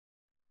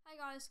Hi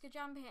guys,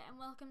 Kajamba here, and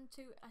welcome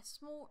to a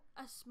short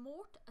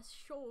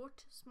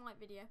Smite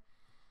video.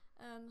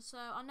 So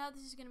I know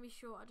this is going to be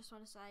short. I just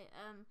want to say,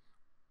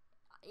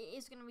 it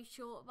is going to be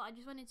short, but I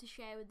just wanted to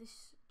share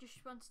this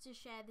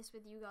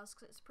with you guys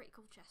because it's a pretty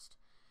cool chest.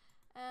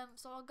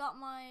 So I got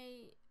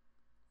my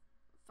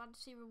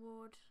fantasy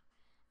reward,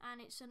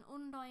 and it's an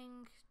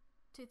Undying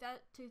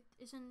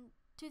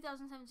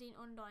 2017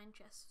 Undying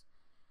chest.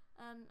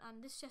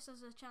 And this chest has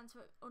a chance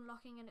of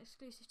unlocking an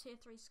exclusive tier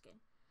 3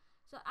 skin.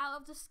 So out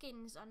of the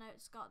skins, I know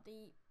it's got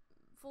the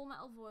Full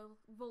Metal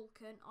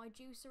Vulcan,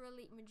 Ijusa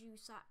Elite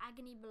Medusa,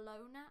 Agony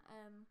Bologna,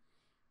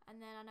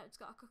 and then I know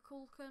it's got a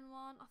Kukulkan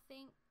one, I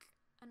think,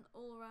 an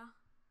Aura,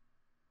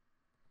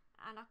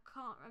 and I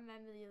can't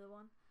remember the other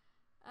one.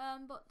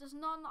 But there's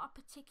none that I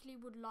particularly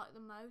would like the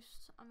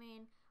most. I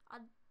mean,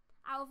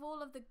 out of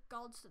all of the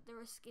gods that there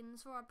are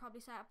skins for, I'd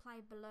probably say I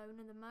play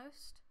Bologna the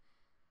most.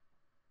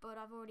 But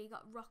I've already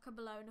got Rocker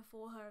Bologna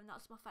for her, and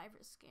that's my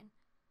favourite skin.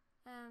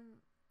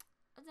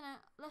 I don't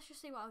know, let's just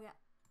see what I'll get.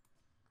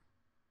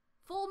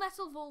 Full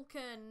Metal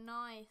Vulcan,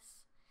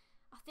 nice.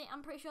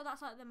 I'm pretty sure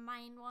that's like the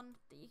main one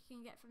that you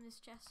can get from this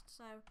chest,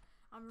 so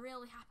I'm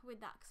really happy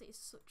with that because it is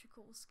such a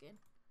cool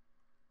skin.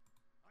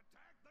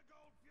 Attack the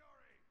Gold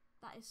Fury.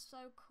 That is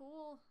so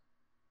cool.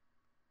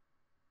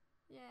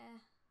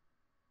 Yeah.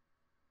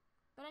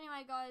 But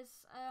anyway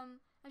guys,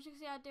 as you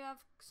can see, I do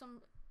have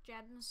some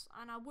gems,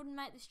 and I would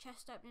make this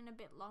chest opening a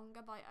bit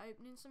longer by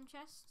opening some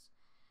chests.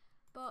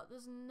 But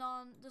there's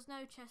no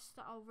chest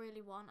that I'll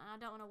really want, and I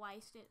don't want to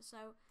waste it.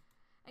 So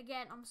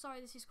again, I'm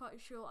sorry this is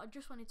quite short. I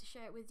just wanted to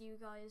share it with you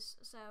guys.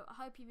 So I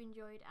hope you've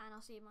enjoyed, and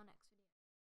I'll see you in my next